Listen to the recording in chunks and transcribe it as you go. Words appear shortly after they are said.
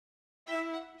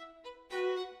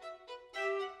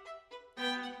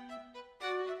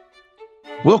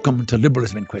Welcome to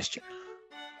Liberalism in Question.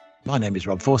 My name is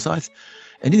Rob Forsyth,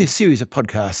 and in this series of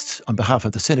podcasts on behalf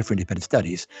of the Centre for Independent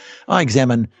Studies, I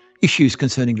examine issues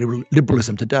concerning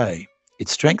liberalism today,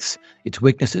 its strengths, its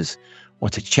weaknesses,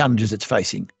 what challenges it's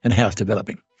facing, and how it's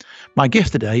developing. My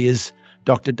guest today is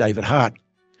Dr. David Hart.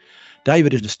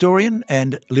 David is an historian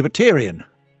and libertarian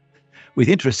with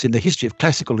interests in the history of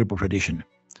classical liberal tradition,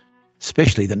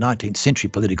 especially the 19th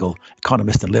century political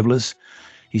economists and levellers.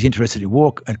 He's interested in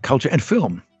war and culture and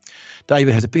film.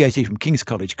 David has a PhD from King's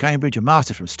College, Cambridge, a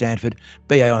Master's from Stanford,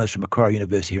 BA Honours from Macquarie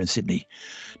University here in Sydney.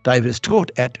 David has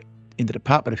taught in the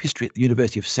Department of History at the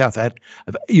University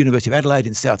of Adelaide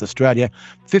in South Australia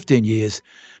 15 years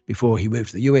before he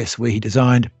moved to the US, where he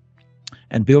designed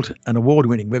and built an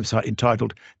award-winning website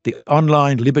entitled The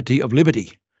Online Liberty of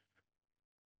Liberty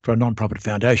for a non-profit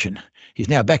foundation. He's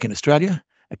now back in Australia,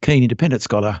 a keen independent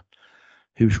scholar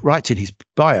who writes in his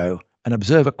bio an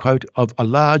observer quote of a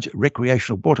large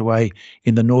recreational waterway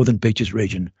in the Northern Beaches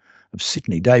region of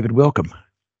Sydney. David, welcome.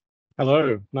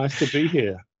 Hello, nice to be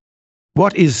here.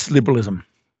 What is liberalism?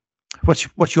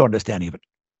 What's your understanding of it?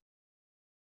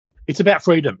 It's about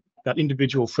freedom, about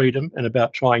individual freedom, and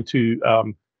about trying to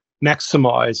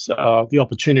maximize the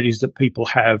opportunities that people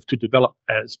have to develop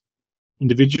as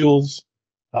individuals,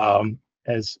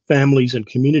 as families and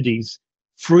communities,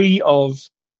 free of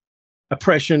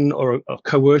oppression or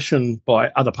coercion by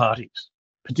other parties,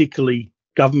 particularly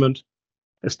government,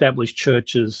 established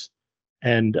churches,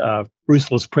 and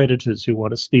ruthless predators who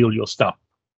want to steal your stuff.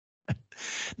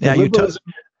 Now, liberalism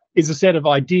is a set of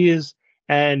ideas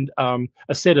and a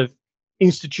set of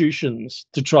institutions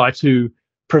to try to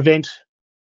prevent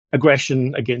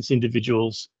aggression against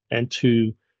individuals and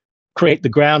to create the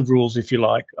ground rules, if you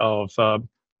like, of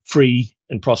free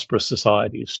and prosperous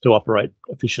societies to operate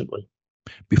efficiently.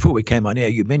 Before we came on air,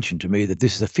 you mentioned to me that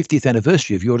this is the 50th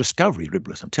anniversary of your discovery of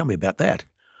liberalism. Tell me about that.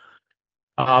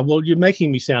 Well, you're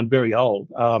making me sound very old.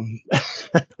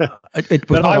 It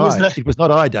was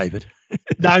not I, David.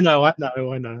 I know. In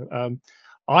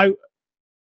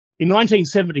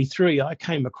 1973, I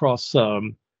came across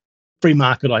free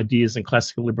market ideas and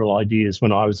classical liberal ideas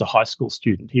when I was a high school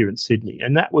student here in Sydney,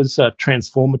 and that was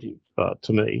transformative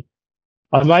to me.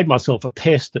 I made myself a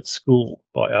pest at school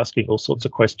by asking all sorts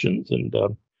of questions, and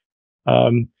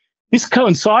this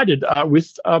coincided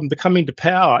with the coming to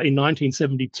power in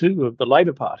 1972 of the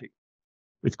Labor Party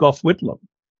with Gough Whitlam.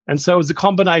 And so it was a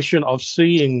combination of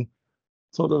seeing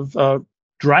sort of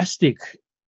drastic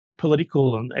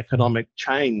political and economic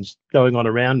change going on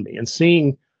around me and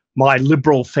seeing my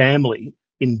liberal family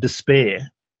in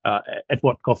despair at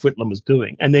what Gough Whitlam was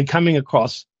doing, and then coming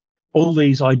across all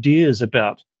these ideas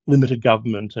about limited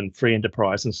government and free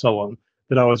enterprise and so on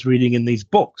that I was reading in these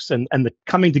books, and the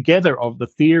coming together of the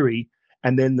theory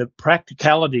and then the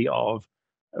practicality of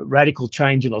radical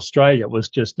change in Australia was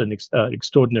just an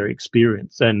extraordinary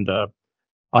experience, and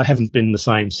I haven't been the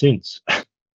same since.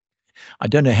 I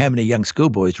don't know how many young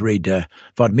schoolboys read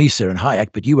von Mises and Hayek,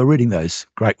 but you were reading those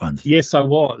great ones. Yes, I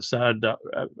was.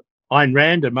 Ayn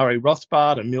Rand and Murray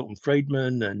Rothbard and Milton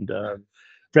Friedman and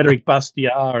Frédéric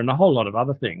Bastiat and a whole lot of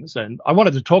other things. And I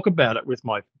wanted to talk about it with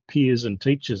my peers and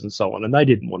teachers and so on, and they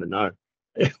didn't want to know.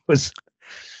 It was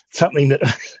something that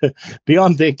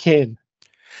beyond their ken.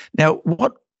 Now,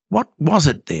 what was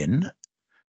it then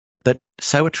that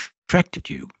so attracted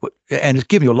you and has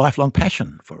given you a lifelong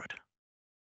passion for it?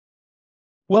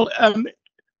 Well,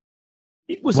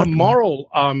 it was a moral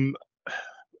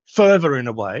fervour in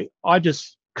a way. I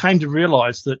just came to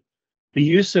realise that the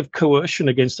use of coercion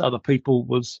against other people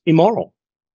was immoral,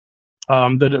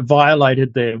 that it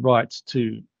violated their rights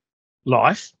to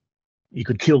life. You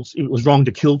could kill. It was wrong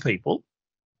to kill people.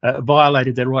 It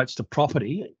violated their rights to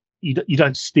property. You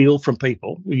don't steal from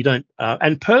people. You don't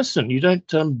and person. You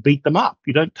don't beat them up.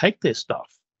 You don't take their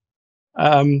stuff.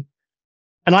 And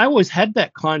I always had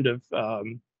that kind of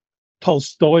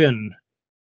Tolstoyan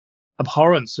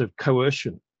abhorrence of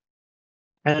coercion,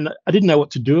 and I didn't know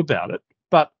what to do about it.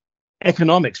 But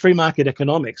economics, free market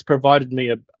economics, provided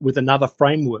me with another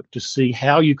framework to see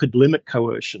how you could limit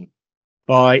coercion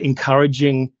by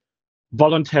encouraging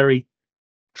voluntary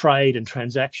trade and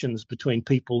transactions between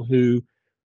people who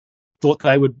thought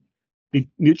they would be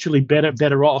mutually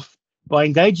better off by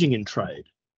engaging in trade.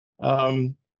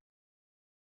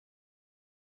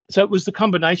 So it was the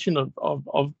combination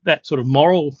of that sort of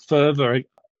moral fervour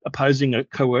opposing a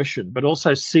coercion, but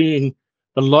also seeing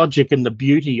the logic and the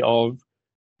beauty of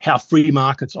how free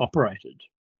markets operated.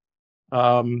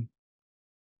 And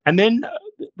then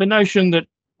the notion that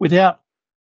without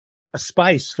a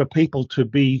space for people to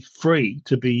be free,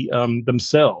 to be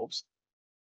themselves,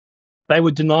 they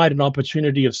were denied an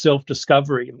opportunity of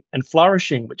self-discovery and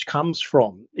flourishing, which comes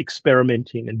from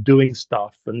experimenting and doing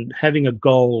stuff and having a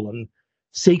goal and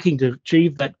seeking to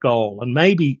achieve that goal and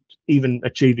maybe even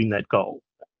achieving that goal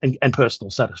and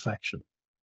personal satisfaction.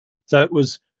 So it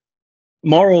was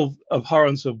moral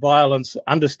abhorrence of violence,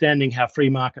 understanding how free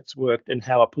markets worked and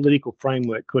how a political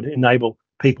framework could enable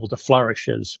people to flourish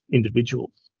as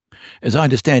individuals. As I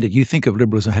understand it, you think of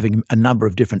liberalism having a number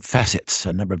of different facets,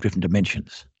 a number of different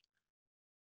dimensions.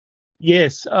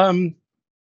 Yes. I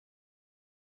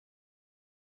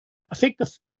think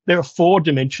there are four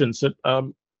dimensions that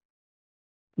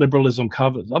liberalism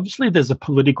covers. Obviously, there's a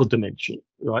political dimension,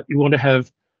 right? You want to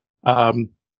have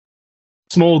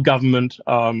small government,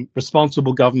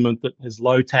 responsible government that has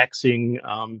low taxing.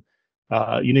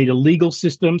 You need a legal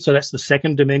system, so that's the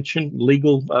second dimension,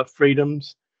 legal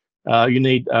freedoms. You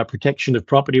need protection of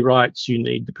property rights. You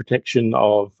need the protection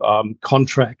of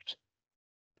contract.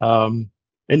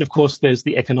 And of course, there's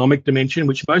the economic dimension,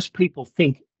 which most people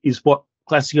think is what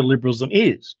classical liberalism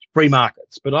is, free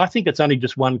markets. But I think it's only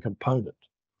just one component.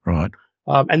 Right.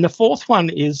 And the fourth one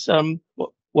is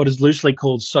what is loosely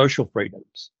called social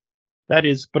freedoms. That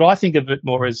is, but I think of it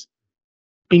more as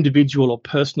individual or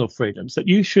personal freedoms, that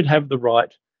you should have the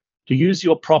right to use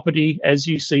your property as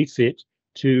you see fit,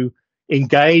 to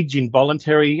engage in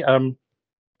voluntary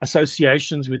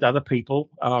associations with other people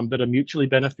that are mutually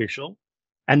beneficial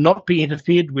and not be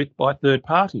interfered with by third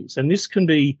parties. And this can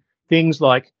be things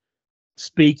like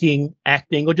speaking,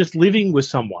 acting, or just living with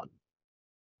someone.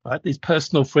 Right? These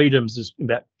personal freedoms is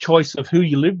about choice of who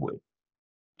you live with,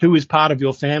 who is part of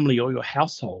your family or your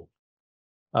household,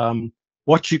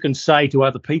 what you can say to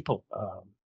other people.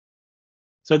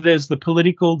 So there's the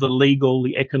political, the legal,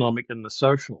 the economic, and the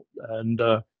social. And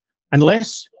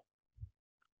unless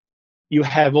you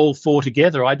have all four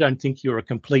together, I don't think you're a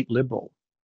complete liberal.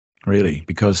 Really,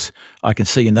 because I can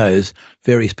see in those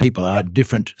various people are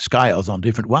different scales on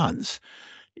different ones.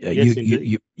 Yes,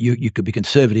 you could be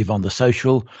conservative on the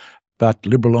social, but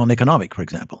liberal on economic, for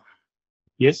example.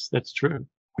 Yes, that's true.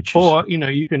 Or,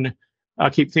 you can, I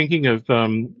keep thinking of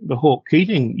the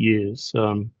Hawke-Keating years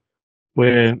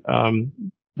where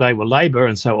they were Labor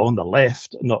and so on the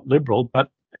left, not liberal, but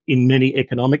in many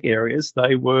economic areas,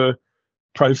 they were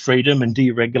pro-freedom and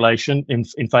deregulation,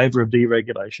 in favour of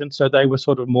deregulation. So they were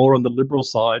sort of more on the liberal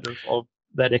side of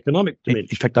that economic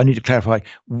dimension. In fact, I need to clarify,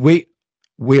 we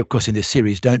of course, in this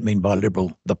series don't mean by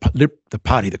liberal the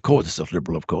party that calls itself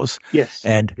liberal, of course. Yes.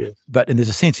 But there's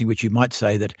a sense in which you might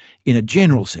say that in a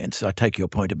general sense, I take your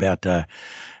point about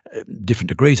different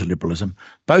degrees of liberalism,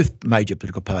 both major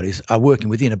political parties are working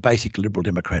within a basic liberal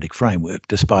democratic framework,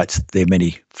 despite their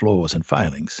many flaws and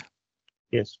failings.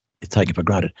 Yes. It's taken for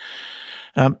granted.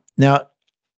 Now,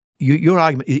 your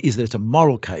argument is that it's a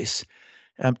moral case.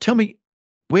 Tell me,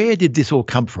 where did this all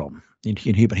come from in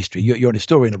human history? You're an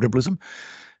historian of liberalism.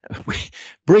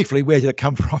 Briefly, where did it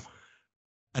come from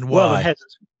and why? Well, it has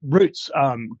roots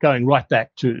going right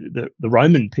back to the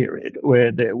Roman period,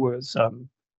 where there was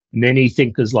many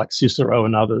thinkers like Cicero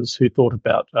and others who thought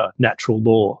about natural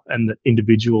law, and that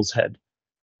individuals had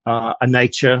a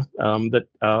nature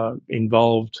that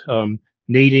involved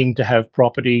needing to have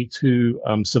property to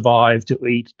survive, to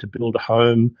eat, to build a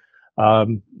home,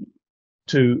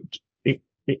 to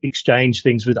exchange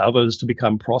things with others, to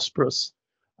become prosperous.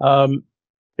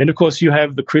 And of course, you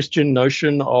have the Christian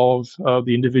notion of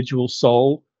the individual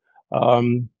soul,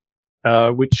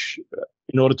 which,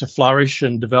 in order to flourish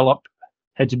and develop,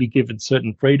 had to be given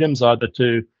certain freedoms, either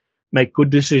to make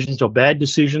good decisions or bad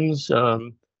decisions.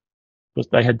 Because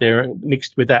they had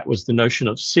mixed with that was the notion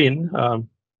of sin.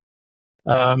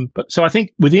 But so I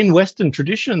think within Western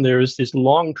tradition, there is this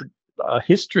long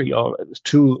history of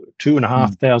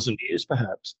 2,500 years,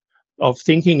 perhaps, of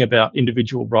thinking about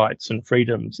individual rights and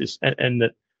freedoms, and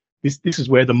that this is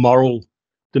where the moral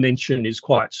dimension is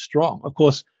quite strong. Of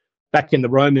course, back in the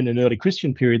Roman and early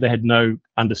Christian period, they had no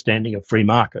understanding of free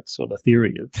markets or the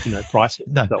theory of pricing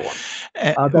and so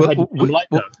on.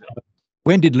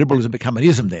 When did liberalism become an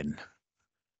ism then?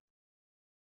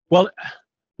 Well,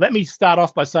 let me start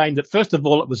off by saying that first of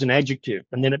all, it was an adjective,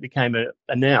 and then it became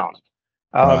a noun.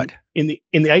 Right. In the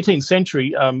 18th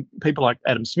century, people like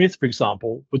Adam Smith, for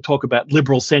example, would talk about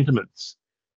liberal sentiments,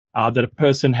 that a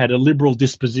person had a liberal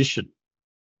disposition,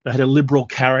 they had a liberal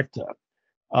character.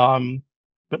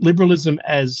 But liberalism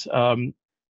as a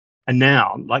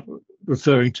noun, like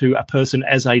referring to a person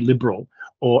as a liberal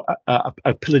or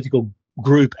a political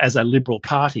group as a liberal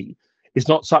party, is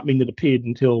not something that appeared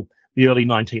until the early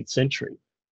 19th century.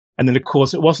 And then, of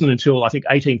course, it wasn't until, I think,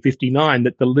 1859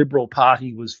 that the Liberal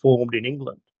Party was formed in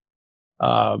England,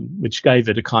 which gave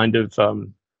it a kind of,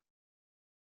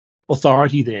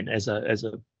 authority then as a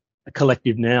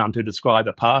collective noun to describe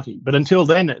a party. But until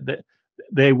then,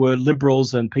 there were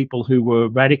liberals and people who were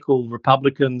radical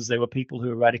Republicans. There were people who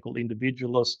were radical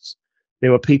individualists.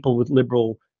 There were people with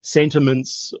liberal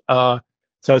sentiments. So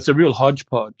it's a real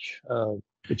hodgepodge,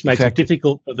 which makes it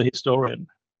difficult for the historian.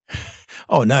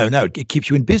 Oh, no, it keeps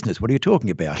you in business. What are you talking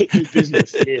about? Keep you in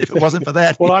business, yes. If it wasn't for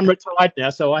that. Well, I'm retired now,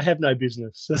 so I have no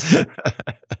business.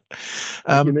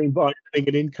 You mean by having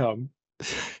an income?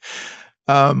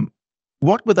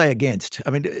 What were they against?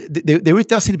 I mean, there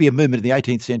does seem to be a movement in the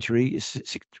 18th century,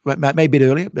 maybe a bit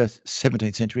earlier,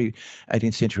 17th century,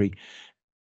 18th century,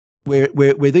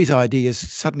 where these ideas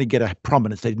suddenly get a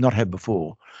prominence they did not have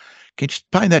before. Can you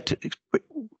explain that?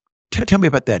 Tell me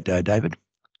about that, David.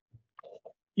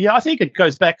 Yeah, I think it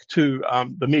goes back to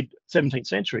the mid-17th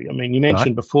century. I mean, you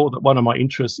mentioned before that one of my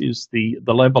interests is the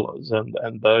levelers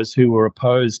and those who were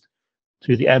opposed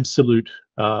to the absolute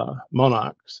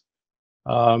monarchs.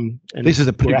 And this is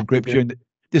a political group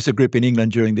this is a group in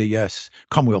England during the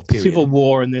Commonwealth period. Civil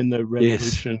War and then the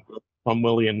Revolution,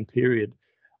 Cromwellian period.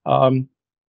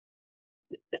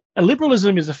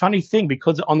 Liberalism is a funny thing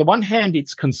because on the one hand,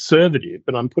 it's conservative,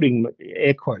 and I'm putting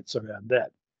air quotes around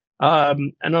that.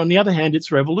 And on the other hand,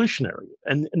 it's revolutionary,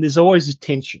 and there's always a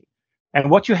tension.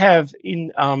 And what you have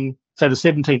in, say, the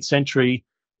 17th century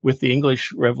with the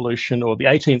English Revolution or the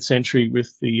 18th century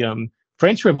with the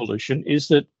French Revolution is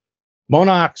that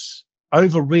monarchs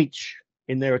overreach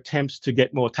in their attempts to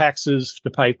get more taxes, to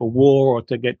pay for war, or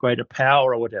to get greater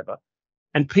power or whatever.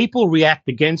 And people react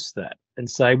against that and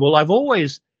say, well, I've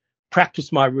always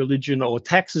practiced my religion, or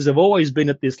taxes have always been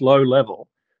at this low level.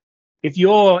 If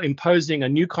you're imposing a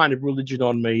new kind of religion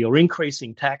on me or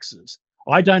increasing taxes,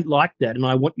 I don't like that, and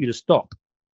I want you to stop.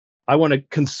 I want to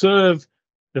conserve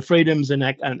the freedoms and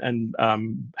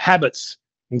habits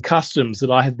and customs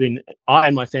that I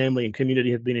and my family and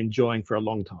community have been enjoying for a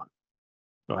long time.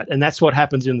 Right? And that's what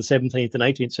happens in the 17th and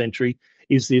 18th century,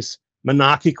 is this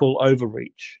monarchical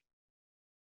overreach.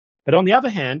 But on the other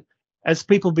hand, as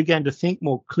people began to think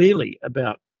more clearly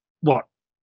about what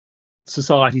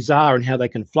societies are and how they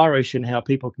can flourish and how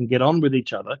people can get on with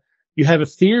each other, you have a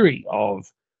theory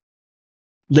of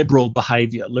liberal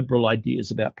behaviour, liberal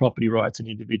ideas about property rights and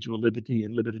individual liberty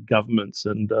and limited governments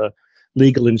and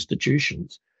legal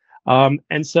institutions.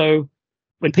 And so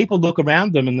when people look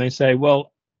around them and they say,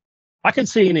 well, I can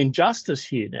see an injustice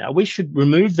here now, we should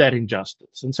remove that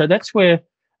injustice. And so that's where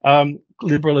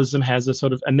liberalism has a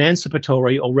sort of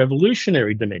emancipatory or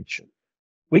revolutionary dimension.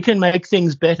 We can make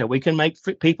things better. We can make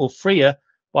people freer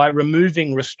by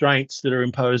removing restraints that are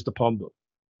imposed upon them.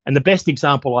 And the best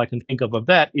example I can think of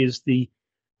that is the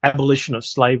abolition of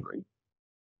slavery.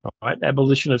 Right?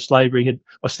 Abolition of slavery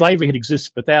had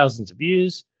existed for thousands of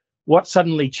years. What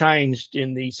suddenly changed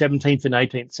in the 17th and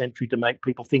 18th century to make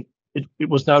people think it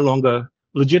was no longer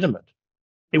legitimate?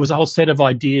 It was a whole set of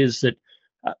ideas that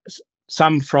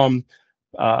some from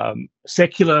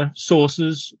secular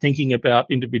sources, thinking about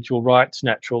individual rights,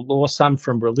 natural law, some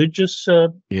from religious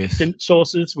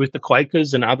sources with the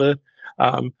Quakers and other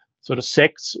sort of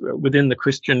sects within the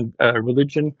Christian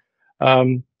religion.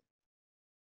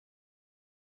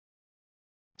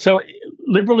 So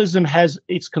liberalism has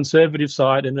its conservative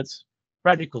side and its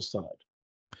radical side.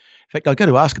 In fact, I'm going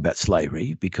to ask about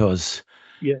slavery because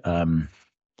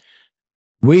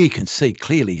we can see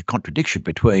clearly a contradiction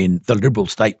between the liberal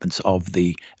statements of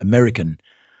the American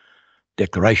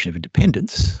Declaration of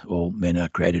Independence, all men are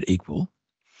created equal,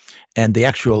 and the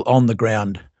actual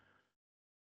on-the-ground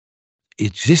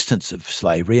existence of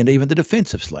slavery and even the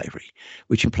defence of slavery,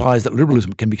 which implies that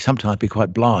liberalism can sometimes be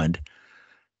quite blind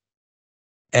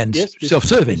and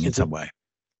self-serving in some way.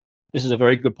 This is a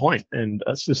very good point, and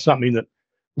it's just something that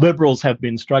liberals have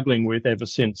been struggling with ever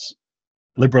since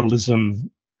liberalism,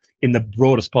 in the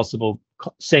broadest possible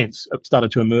sense,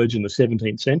 started to emerge in the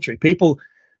 17th century. People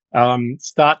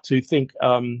start to think,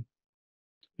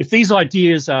 if these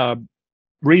ideas are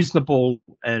reasonable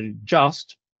and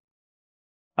just,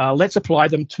 let's apply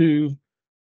them to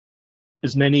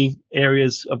as many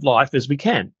areas of life as we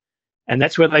can. And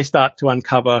that's where they start to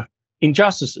uncover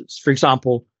injustices. For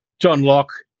example, John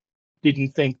Locke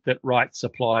didn't think that rights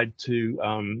applied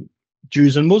to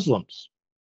Jews and Muslims.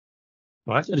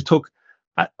 Right? And it took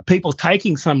people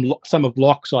taking some of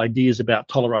Locke's ideas about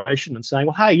toleration and saying,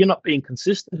 well, hey, you're not being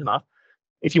consistent enough.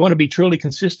 If you want to be truly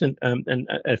consistent and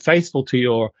faithful to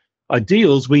your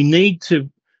ideals, we need to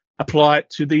apply it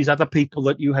to these other people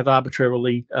that you have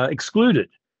arbitrarily excluded.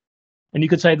 And you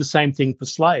could say the same thing for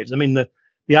slaves. I mean,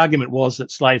 the argument was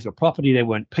that slaves were property, they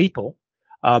weren't people.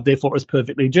 Therefore, it was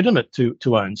perfectly legitimate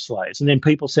to own slaves. And then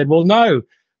people said, well, no,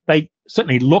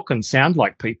 certainly look and sound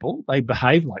like people. They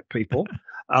behave like people.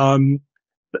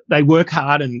 They work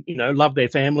hard and, love their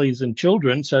families and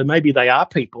children. So maybe they are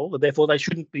people, therefore they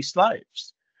shouldn't be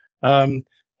slaves. And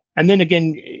then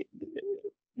again,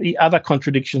 the other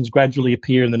contradictions gradually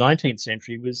appear in the 19th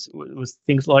century was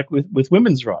things like with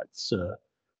women's rights.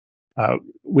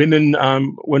 Women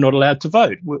were not allowed to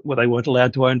vote. They weren't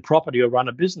allowed to own property or run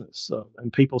a business.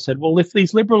 And people said, well, if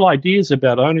these liberal ideas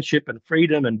about ownership and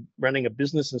freedom and running a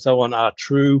business and so on are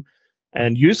true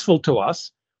and useful to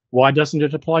us, why doesn't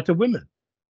it apply to women?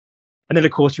 And then,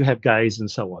 of course, you have gays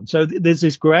and so on. So there's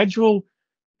this gradual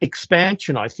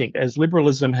expansion, I think, as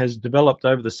liberalism has developed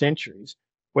over the centuries,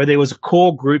 where there was a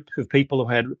core group of people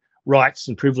who had rights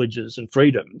and privileges and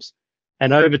freedoms.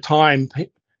 And over time,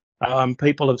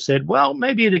 people have said, well,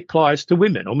 maybe it applies to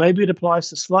women, or maybe it applies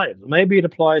to slaves, or maybe it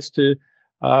applies to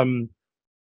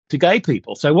gay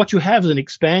people. So what you have is an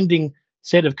expanding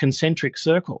set of concentric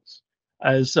circles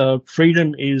as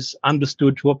freedom is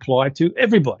understood to apply to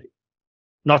everybody,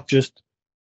 not just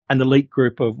an elite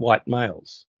group of white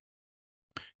males.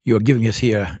 You're giving us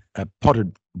here a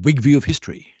potted Whig view of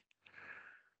history.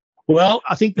 Well,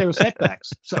 I think there are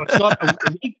setbacks. So it's not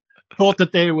we thought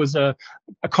that there was a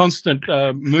constant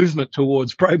movement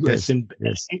towards progress and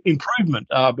improvement,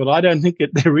 but I don't think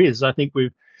there is. I think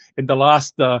we've, in the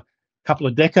last couple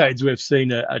of decades, we've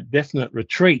seen a definite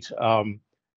retreat in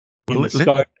the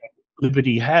scope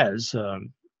liberty has.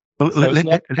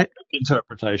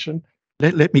 Interpretation.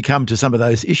 Let me come to some of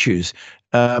those issues.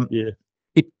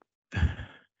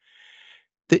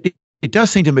 It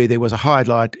does seem to me there was a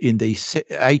highlight in the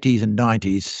 80s and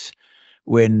 90s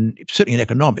when, certainly in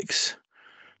economics,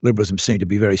 liberalism seemed to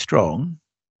be very strong,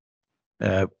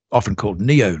 often called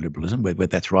neoliberalism, whether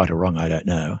that's right or wrong, I don't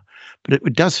know. But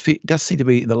it does seem to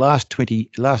be in the last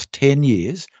 10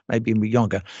 years, maybe even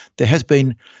younger, there has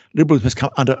been, liberalism has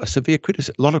come under a severe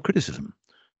lot of criticism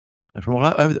from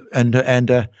all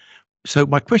over. So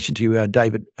my question to you,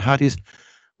 David Hart, is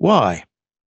why?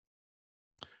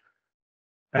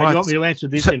 You want me to answer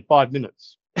this in 5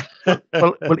 minutes?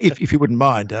 well, if you wouldn't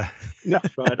mind. No,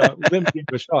 right. Let me give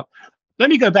it a shot. Let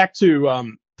me go back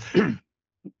to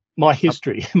my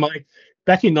history.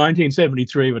 Back in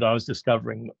 1973, when I was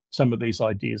discovering some of these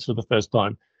ideas for the first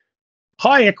time,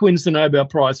 Hayek wins the Nobel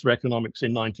Prize for Economics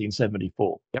in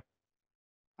 1974. Yep.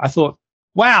 I thought,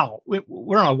 wow,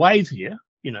 we're on a wave here.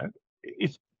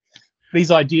 If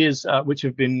these ideas, which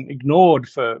have been ignored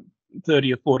for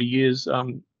 30 or 40 years,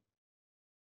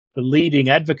 the leading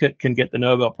advocate can get the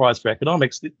Nobel Prize for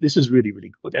Economics. This is really,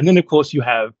 really good. And then, of course, you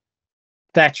have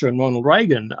Thatcher and Ronald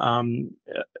Reagan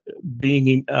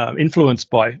being influenced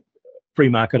by free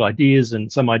market ideas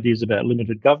and some ideas about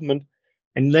limited government,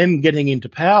 and them getting into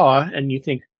power. And you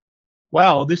think,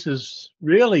 wow, this is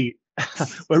really,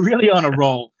 we're really on a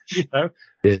roll.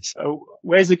 Yes.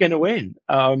 Where's it going to end?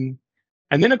 And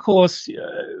then, of course,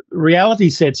 reality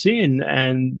sets in,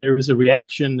 and there is a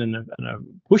reaction and a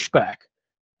pushback.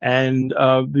 And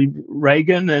the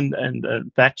Reagan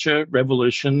and Thatcher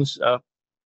revolutions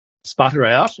sputter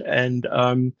out, and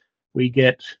we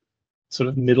get sort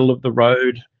of middle of the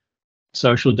road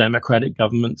social democratic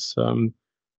governments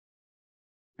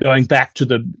going back to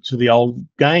the old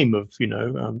game of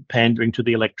pandering to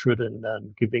the electorate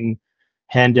and giving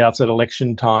handouts at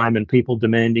election time and people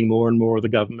demanding more and more of the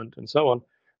government and so on.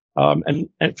 And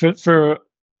for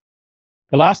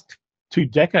the last 2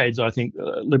 decades, I think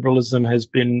liberalism has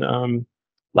been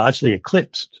largely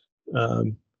eclipsed,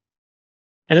 and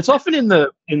it's often in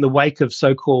the wake of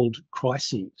so-called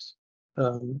crises.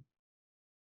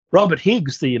 Robert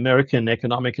Higgs, the American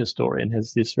economic historian,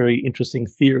 has this very interesting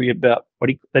theory about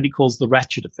that he calls the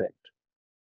ratchet effect.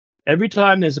 Every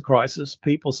time there's a crisis,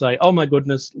 people say, "Oh my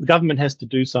goodness, the government has to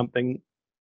do something."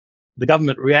 The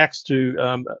government reacts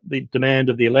to the demand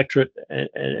of the electorate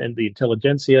and the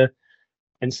intelligentsia,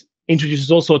 and introduces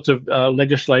all sorts of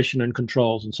legislation and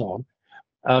controls and so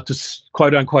on to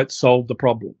quote unquote solve the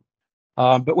problem.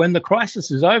 But when the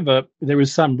crisis is over, there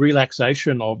is some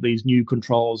relaxation of these new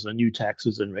controls and new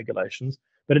taxes and regulations,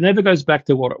 but it never goes back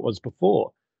to what it was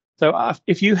before. So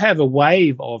if you have a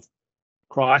wave of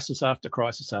crisis after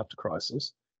crisis after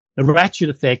crisis, the ratchet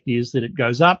effect is that it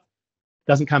goes up,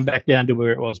 doesn't come back down to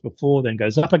where it was before, then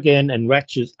goes up again and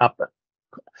ratchets up.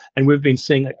 And we've been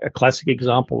seeing a classic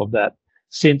example of that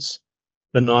since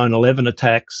the 9/11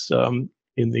 attacks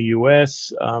in the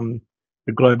US,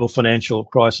 the global financial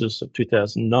crisis of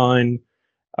 2009,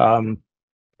 and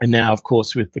now, of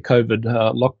course, with the COVID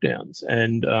lockdowns.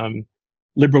 And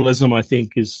liberalism, I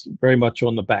think, is very much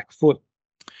on the back foot.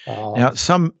 Now,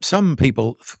 some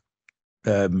people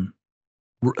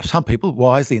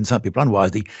wisely and some people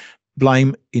unwisely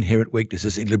blame inherent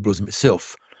weaknesses in liberalism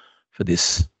itself for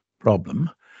this problem.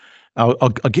 I'll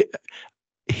get,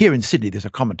 here in Sydney, there's a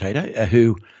commentator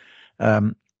who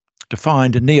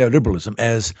defined neoliberalism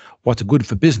as what's good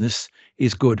for business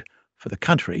is good for the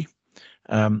country,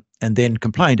 and then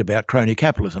complained about crony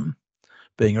capitalism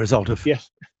being a result of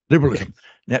liberalism.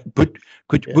 Now,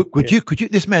 could you?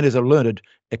 This man is a learned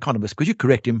economist. Could you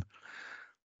correct him?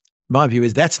 My view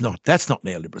is that's not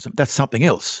neoliberalism. That's something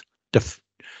else,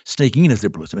 sneaking in as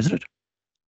liberalism, isn't it?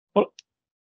 Well,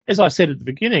 as I said at the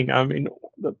beginning, I mean,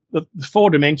 the four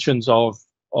dimensions of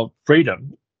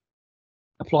freedom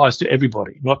applies to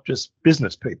everybody, not just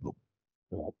business people.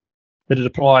 That it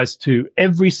applies to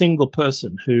every single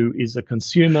person who is a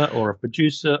consumer or a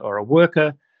producer or a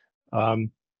worker,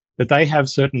 that they have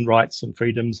certain rights and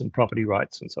freedoms and property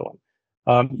rights and so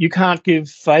on. You can't give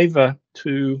favour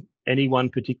to any one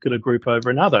particular group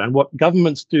over another. And what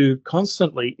governments do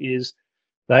constantly is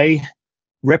they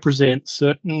represent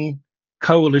certain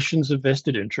coalitions of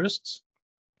vested interests.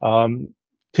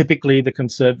 Typically, the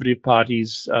Conservative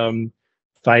parties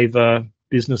favour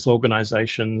business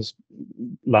organisations,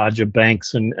 larger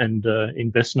banks and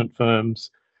investment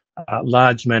firms,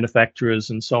 large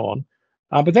manufacturers, and so on.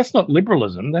 But that's not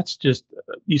liberalism. That's just,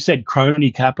 you said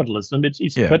crony capitalism.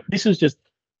 But this is just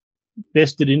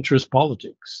vested interest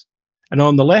politics. And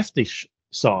on the leftish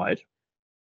side,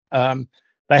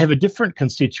 they have a different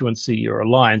constituency or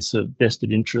alliance of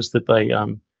vested interests that they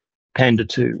pander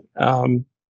to.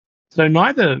 So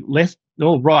neither left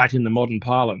nor right in the modern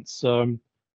parlance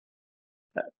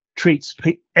treats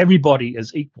everybody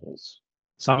as equals.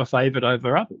 Some are favoured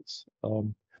over others.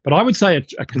 But I would say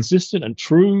a consistent and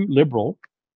true liberal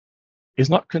is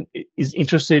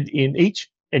interested in each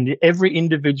and every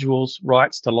individual's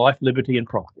rights to life, liberty, and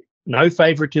property. No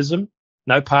favouritism,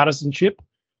 no partisanship,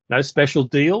 no special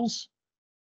deals,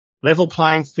 level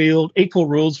playing field, equal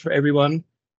rules for everyone,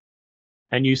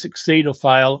 and you succeed or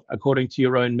fail according to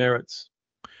your own merits.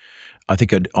 I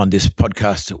think on this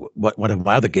podcast, one of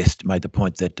my other guests made the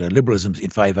point that liberalism is in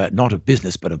favour not of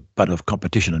business but of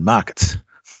competition and markets.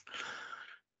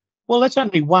 Well, that's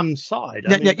only one side.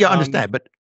 I understand, but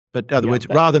in other words,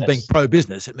 rather than being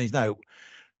pro-business, it means no,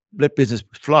 let business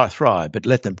thrive, but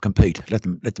let them compete, let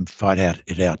them fight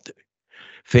it out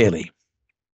fairly.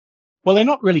 Well, they're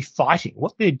not really fighting.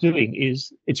 What they're doing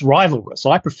is it's rivalrous.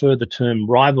 I prefer the term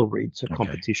rivalry to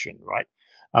competition, right?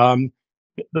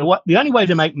 The only way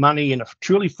to make money in a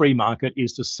truly free market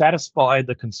is to satisfy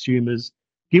the consumers,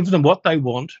 give them what they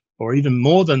want or even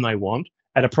more than they want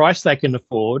at a price they can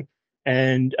afford,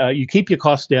 and you keep your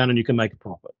costs down and you can make a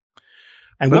profit.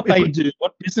 And what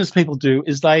business people do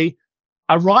is they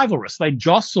are rivalrous. They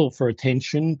jostle for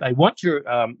attention. They want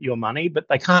your money, but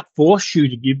they can't force you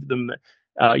to give them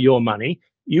your money.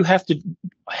 You have to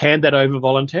hand that over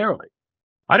voluntarily.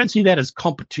 I don't see that as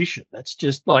competition. That's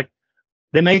just like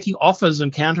they're making offers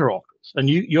and counter offers. And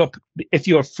if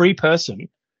you're a free person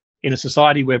in a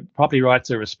society where property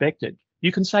rights are respected,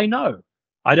 you can say, no,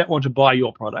 I don't want to buy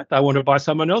your product. I want to buy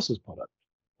someone else's product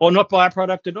or not buy a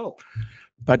product at all.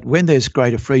 But when there's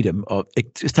greater freedom,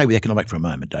 just stay with economic for a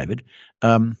moment, David,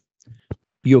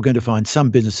 you're going to find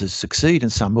some businesses succeed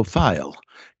and some will fail.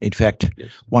 In fact,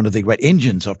 one of the great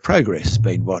engines of progress has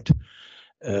been what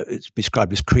it's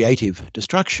described as creative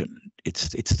destruction. It's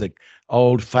the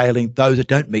old failing, those that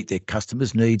don't meet their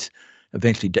customers' needs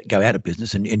eventually go out of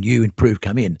business and new improved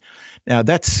come in. Now,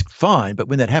 that's fine, but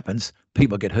when that happens,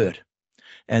 people get hurt.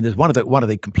 And there's one of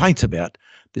the complaints about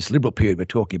this liberal period we're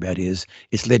talking about is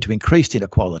it's led to increased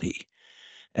inequality.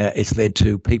 It's led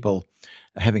to people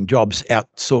having jobs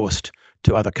outsourced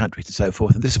to other countries and so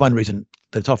forth. And this is one reason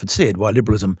that it's often said why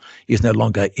liberalism is no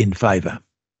longer in favour.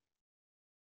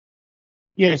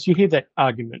 Yes, you hear that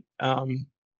argument.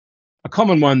 A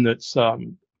common one that's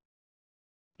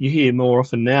you hear more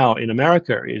often now in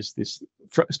America is this,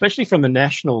 especially from the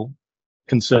national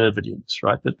conservatives,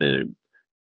 right? That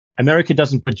America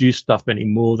doesn't produce stuff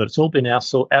anymore, that it's all been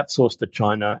outsourced to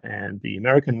China, and the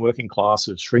American working class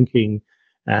is shrinking,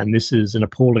 and this is an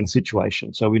appalling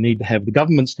situation. So we need to have the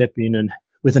government step in and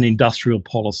with an industrial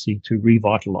policy to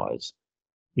revitalise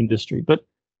industry. But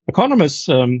economists,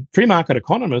 free market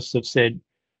economists have said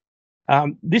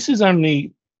this is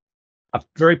only a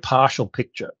very partial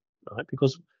picture, right?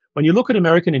 Because when you look at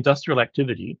American industrial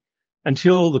activity,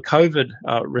 until the COVID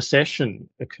recession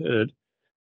occurred,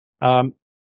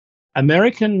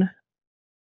 American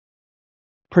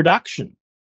production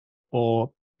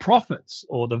or profits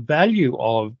or the value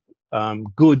of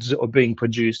goods that were being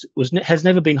produced has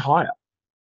never been higher.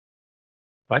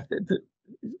 Right?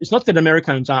 It's not that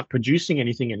Americans aren't producing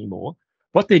anything anymore.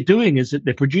 what they're doing is that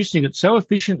they're producing it so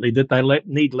efficiently that they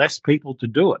need less people to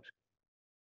do it.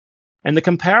 And the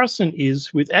comparison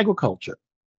is with agriculture.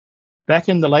 Back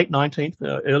in the late 19th,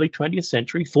 early 20th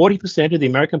century, 40% of the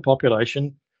American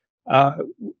population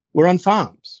were on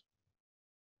farms.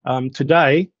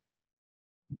 Today,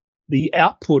 the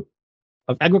output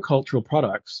of agricultural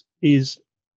products is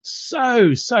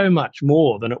so much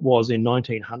more than it was in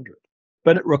 1900.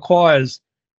 But it requires,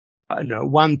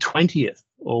 1/20th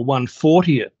or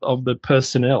 1/40th of the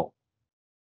personnel.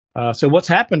 So what's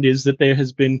happened is that there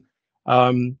has been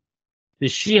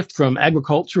this shift from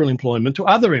agricultural employment to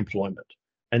other employment.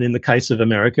 And in the case of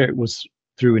America, it was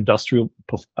through industrial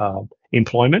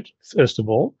employment, first of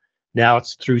all. Now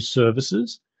it's through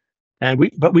services.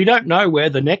 But we don't know where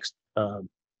the next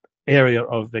area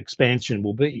of expansion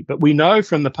will be. But we know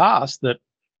from the past that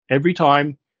every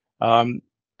time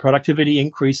productivity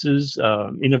increases,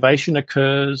 innovation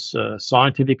occurs,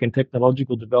 scientific and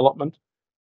technological development,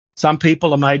 some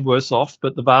people are made worse off,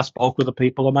 but the vast bulk of the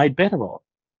people are made better off.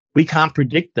 We can't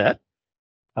predict that.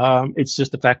 It's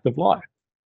just a fact of life.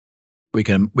 We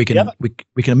can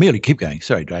immediately keep going.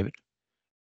 Sorry, David.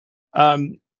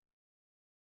 The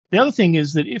other thing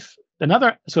is that if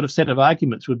another sort of set of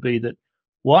arguments would be that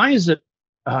why is it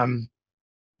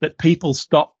that people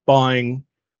stop buying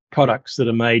products that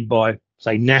are made by,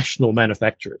 say, national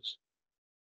manufacturers?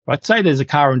 Right? Say there's a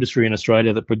car industry in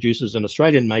Australia that produces an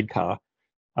Australian-made car,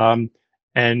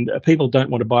 and people don't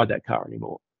want to buy that car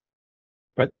anymore.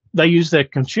 But they use their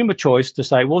consumer choice to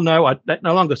say, well, no, that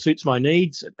no longer suits my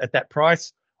needs at that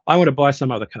price. I want to buy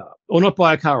some other car, or not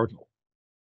buy a car at all.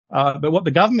 But what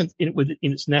the government, in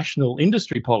its national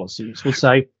industry policies, will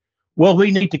say, well,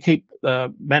 we need to keep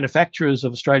manufacturers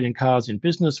of Australian cars in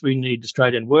business. We need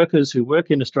Australian workers who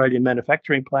work in Australian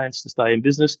manufacturing plants to stay in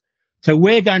business. So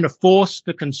we're going to force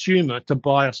the consumer to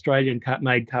buy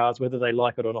Australian-made cars, whether they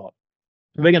like it or not.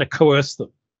 We're going to coerce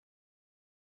them.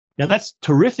 Now, that's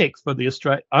terrific for the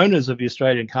owners of the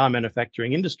Australian car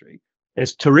manufacturing industry.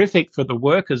 It's terrific for the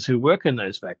workers who work in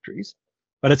those factories,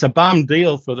 but it's a bum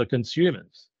deal for the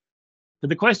consumers. But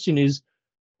the question is,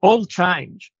 all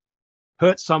change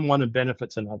hurts someone and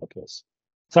benefits another person.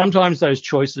 Sometimes those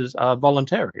choices are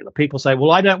voluntary. People say,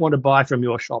 well, I don't want to buy from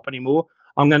your shop anymore.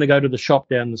 I'm going to go to the shop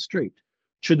down the street.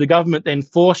 Should the government then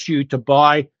force you to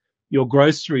buy your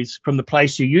groceries from the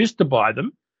place you used to buy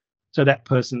them so that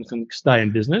person can stay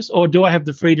in business? Or do I have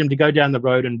the freedom to go down the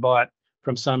road and buy it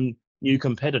from some new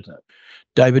competitor?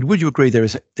 David, would you agree there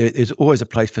is always a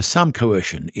place for some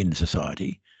coercion in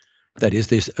society? That is,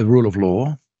 there's a rule of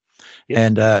law,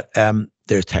 yes, and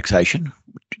there's taxation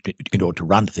in order to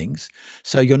run things.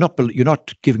 So you're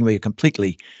not giving me a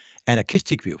completely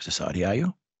anarchistic view of society, are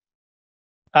you?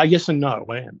 Yes and no,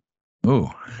 I am.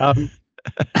 Oh.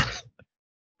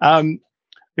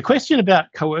 The question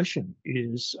about coercion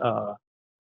is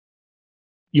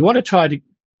you want to try to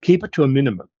keep it to a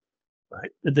minimum,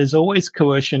 right? There's always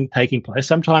coercion taking place.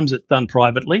 Sometimes it's done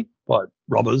privately by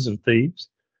robbers and thieves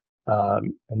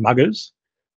and muggers.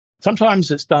 Sometimes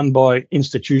it's done by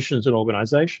institutions and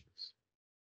organizations.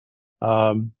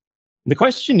 The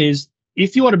question is,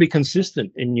 if you want to be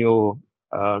consistent in your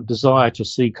desire to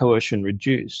see coercion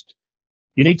reduced,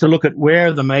 you need to look at where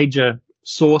are the major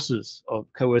sources of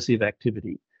coercive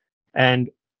activity. And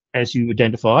as you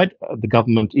identified, the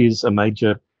government is a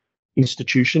major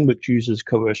institution which uses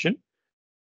coercion.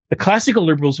 The classical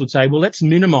liberals would say, well, let's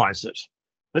minimize it.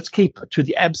 Let's keep it to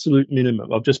the absolute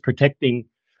minimum of just protecting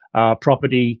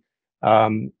property,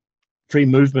 free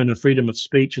movement and freedom of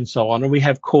speech and so on. And we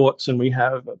have courts and we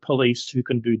have police who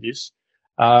can do this.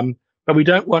 But we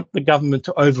don't want the government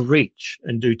to overreach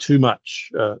and do too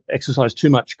much, exercise too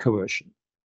much coercion.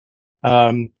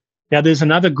 Now, there's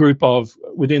another group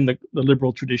within the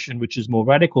liberal tradition, which is more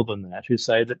radical than that, who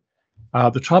say that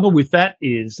the trouble with that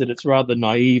is that it's rather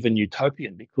naive and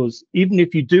utopian, because even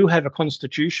if you do have a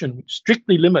constitution which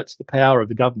strictly limits the power of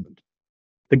the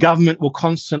government will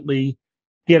constantly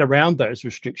get around those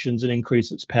restrictions and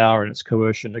increase its power and its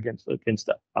coercion against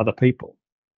other people.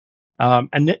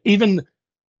 And even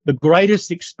the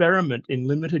greatest experiment in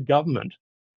limited government,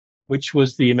 which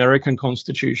was the American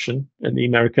Constitution and the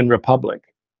American Republic,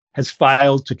 has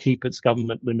failed to keep its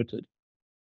government limited.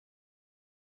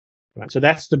 Right, so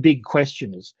that's the big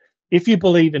question: is if you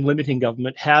believe in limiting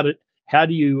government, how do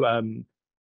you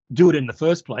do it in the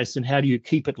first place, and how do you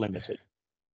keep it limited?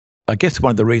 I guess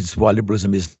one of the reasons why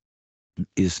liberalism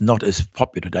is not as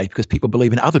popular today, because people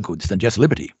believe in other goods than just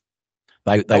liberty.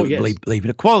 They believe in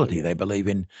equality. They believe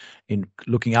in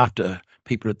looking after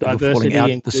people that are falling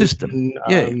out of the system.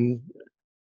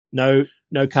 No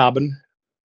carbon.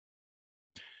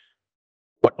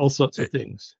 All sorts of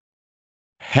things.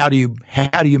 how do you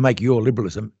make your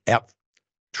liberalism out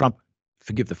trump,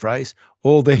 forgive the phrase,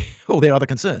 all their other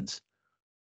concerns?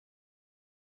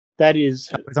 That is,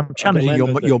 I'm challenging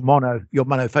your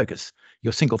mono focus,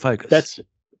 your single focus.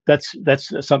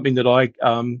 That's something that I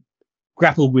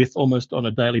grapple with almost on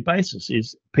a daily basis.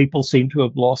 Is people seem to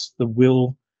have lost the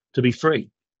will to be free.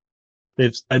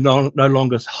 They no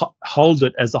longer hold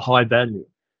it as a high value.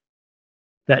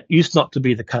 That used not to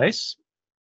be the case.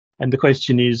 And the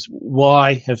question is,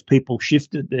 why have people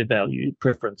shifted their value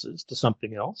preferences to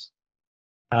something else?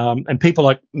 And people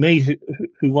like me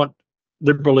who want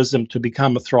liberalism to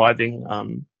become a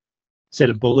thriving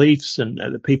set of beliefs and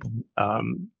that people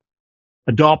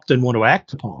adopt and want to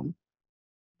act upon,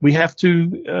 we have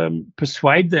to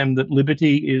persuade them that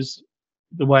liberty is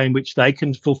the way in which they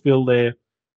can fulfill their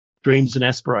dreams and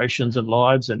aspirations and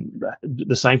lives, and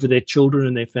the same for their children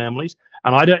and their families.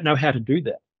 And I don't know how to do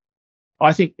that.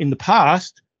 I think in the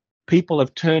past, people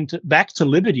have turned back to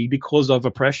liberty because of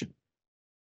oppression.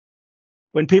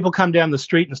 When people come down the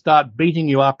street and start beating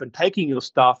you up and taking your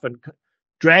stuff and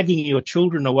dragging your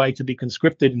children away to be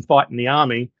conscripted and fight in the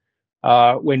army,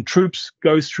 when troops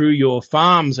go through your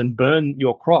farms and burn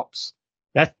your crops,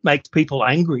 that makes people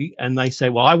angry, and they say,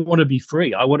 well, I want to be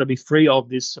free. I want to be free of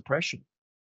this oppression.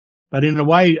 But in a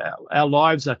way, our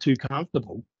lives are too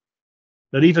comfortable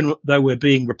that even though we're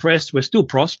being repressed, we're still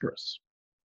prosperous.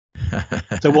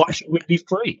 So why should we be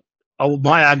free?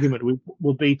 My argument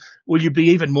will be, will you be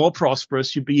even more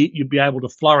prosperous? You'd be able to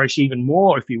flourish even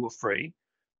more if you were free.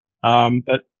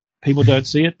 But people don't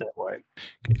see it that way.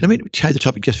 Let me change the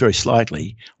topic just very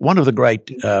slightly. One of the great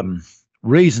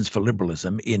reasons for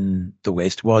liberalism in the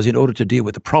West was in order to deal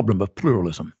with the problem of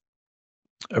pluralism,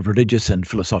 of religious and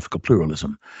philosophical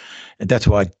pluralism. And that's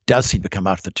why it does seem to come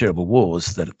after the terrible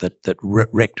wars that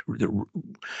raged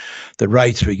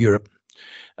through Europe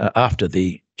after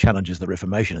the challenges of the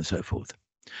Reformation and so forth.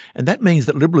 And that means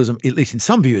that liberalism, at least in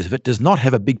some views of it, does not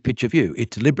have a big picture view.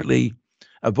 It deliberately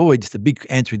avoids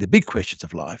answering the big questions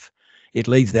of life. It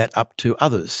leaves that up to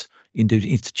others,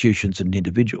 institutions and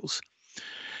individuals.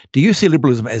 Do you see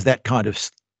liberalism as that kind of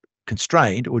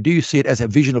constrained, or do you see it as a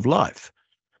vision of life?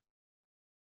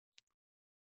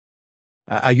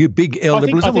 Are you big L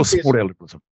liberalism or small L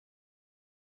liberalism?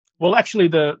 Well, actually,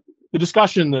 the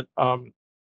discussion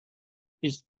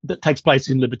that takes place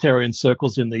in libertarian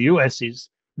circles in the US is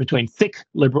between thick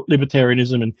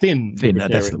libertarianism and thin. Thin, no,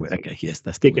 that's the word. Okay, yes,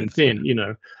 that's thick and thin. You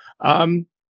know,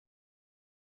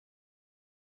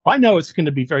 I know it's going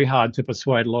to be very hard to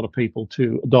persuade a lot of people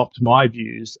to adopt my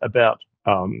views about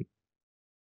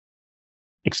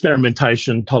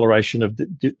experimentation, toleration of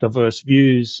diverse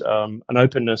views, an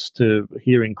openness to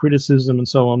hearing criticism, and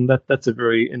so on. That's a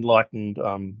very enlightened,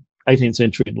 18th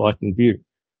century enlightened view.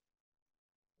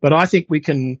 But I think we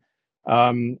can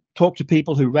talk to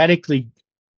people who radically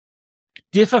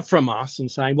differ from us and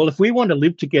saying, well, if we want to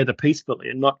live together peacefully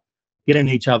and not get in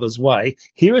each other's way,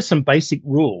 here are some basic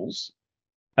rules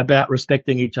about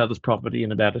respecting each other's property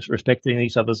and about respecting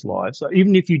each other's lives. So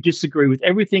even if you disagree with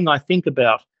everything I think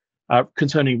about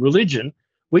concerning religion,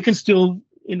 we can still,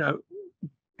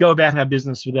 go about our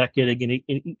business without getting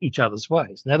in each other's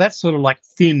ways. Now, that's sort of like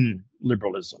thin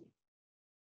liberalism.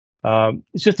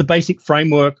 It's just a basic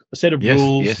framework, a set of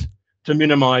rules to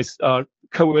minimize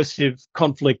coercive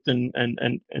conflict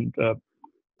and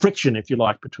friction, if you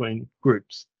like, between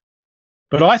groups.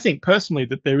 But I think personally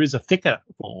that there is a thicker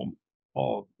form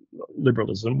of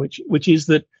liberalism, which is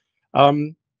that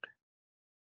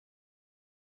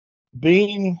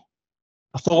being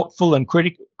a thoughtful and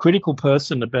critical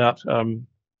person about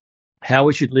how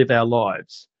we should live our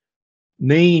lives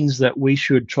means that we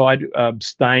should try to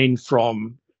abstain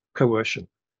from coercion.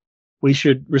 We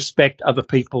should respect other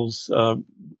people's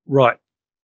right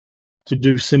to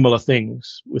do similar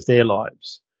things with their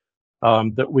lives.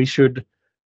 That we should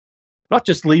not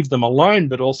just leave them alone,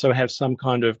 but also have some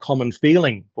kind of common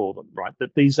feeling for them, right?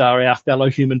 That these are our fellow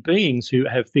human beings who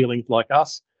have feelings like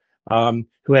us,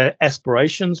 who have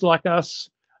aspirations like us.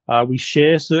 We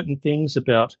share certain things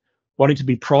about wanting to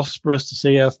be prosperous, to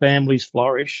see our families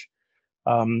flourish.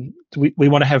 We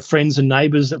want to have friends and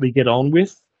neighbours that we get on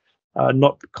with,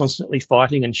 not constantly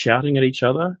fighting and shouting at each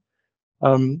other.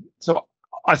 So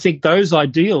I think those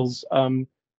ideals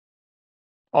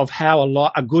of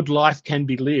how a good life can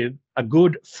be lived, a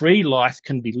good free life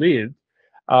can be lived,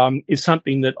 is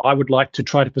something that I would like to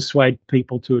try to persuade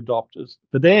people to adopt as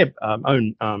for their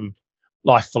own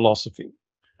life philosophy.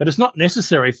 But it's not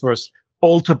necessary for us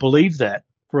all to believe that,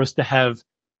 for us to have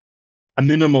a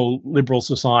minimal liberal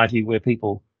society where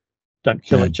people don't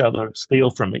kill each other, steal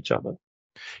from each other.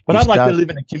 But I'd like to live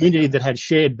in a community that had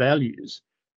shared values,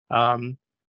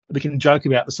 We can joke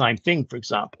about the same thing, for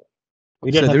example.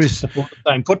 We don't So have there to is support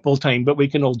the same football team, but we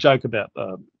can all joke about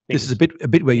things. this is a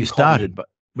bit where you started, but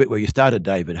a bit where you started,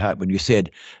 David Hart, when you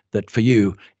said that for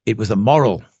you it was a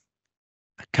moral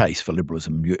case for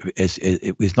liberalism.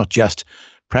 It was not just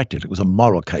practical; it was a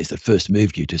moral case that first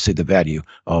moved you to see the value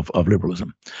of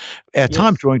liberalism. Our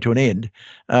time drawing to an end.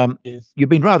 You've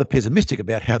been rather pessimistic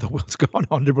about how the world's gone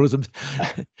on liberalism.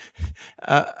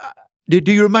 Do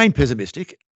you remain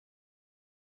pessimistic?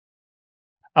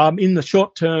 In the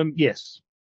short term, yes.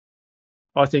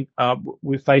 I think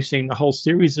we're facing a whole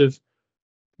series of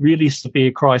really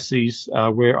severe crises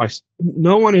where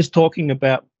no one is talking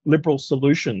about liberal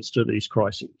solutions to these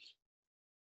crises.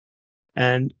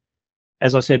 And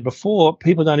as I said before,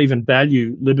 people don't even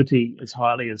value liberty as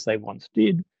highly as they once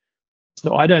did.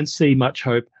 So I don't see much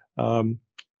hope in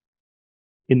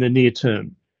the near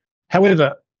term.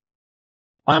 However,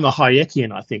 I'm a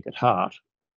Hayekian, I think, at heart,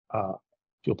 if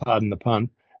you'll pardon the pun,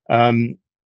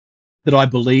 that I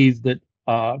believe that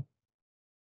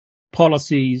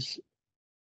policies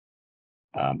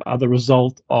are the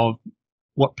result of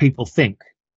what people think.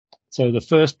 So the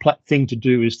first thing to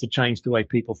do is to change the way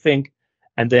people think,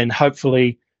 and then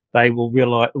hopefully they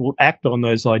will act on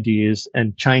those ideas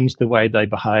and change the way they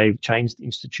behave, change the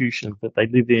institutions that they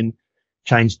live in,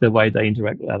 change the way they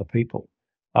interact with other people.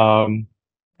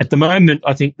 At the moment,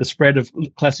 I think the spread of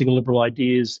classical liberal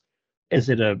ideas is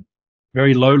at a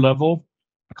very low level,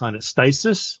 a kind of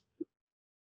stasis,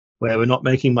 where we're not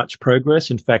making much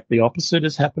progress. In fact, the opposite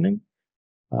is happening.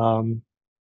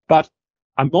 But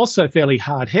I'm also fairly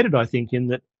hard-headed, I think, in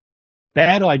that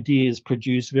bad ideas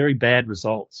produce very bad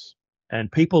results,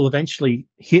 and people eventually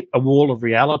hit a wall of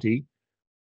reality.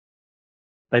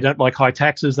 They don't like high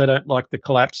taxes. They don't like the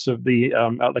collapse of the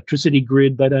electricity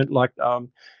grid. They don't like,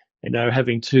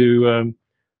 having to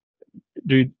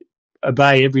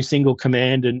obey every single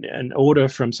command and order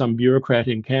from some bureaucrat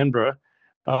in Canberra.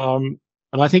 And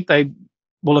I think they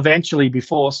will eventually be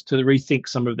forced to rethink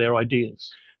some of their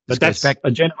ideas. But that's a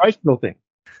generational thing.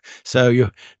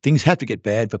 So things have to get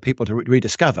bad for people to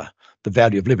rediscover the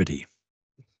value of liberty.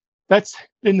 That's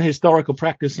been the historical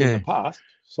practice in the past.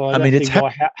 So I don't see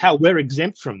how we're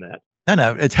exempt from that.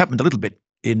 No, it's happened a little bit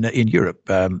in Europe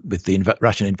with the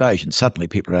Russian invasion. Suddenly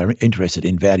people are interested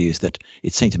in values that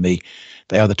it seemed to me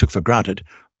they either took for granted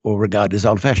or regarded as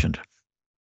old-fashioned.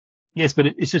 Yes, but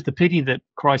it's just a pity that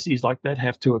crises like that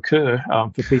have to occur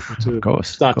for people to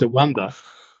start to wonder.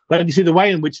 But you see, the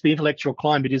way in which the intellectual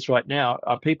climate is right now,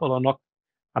 people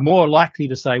are more likely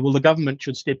to say, well, the government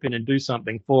should step in and do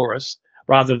something for us,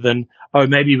 rather than, oh,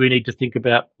 maybe we need to think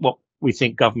about what we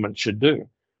think government should do.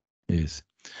 Yes.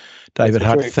 David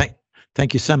Hart,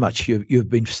 thank you so much. You've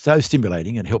been so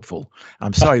stimulating and helpful.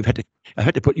 I'm sorry I've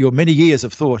had to put your many years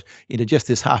of thought into just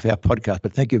this half-hour podcast,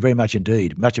 but thank you very much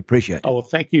indeed. Much appreciated. Oh, well,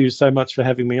 thank you so much for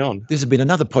having me on. This has been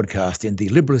another podcast in the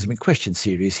Liberalism in Question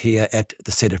series here at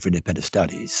the Centre for Independent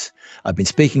Studies. I've been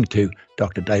speaking to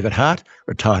Dr. David Hart,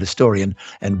 retired historian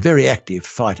and very active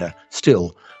fighter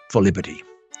still for liberty.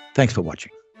 Thanks for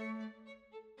watching.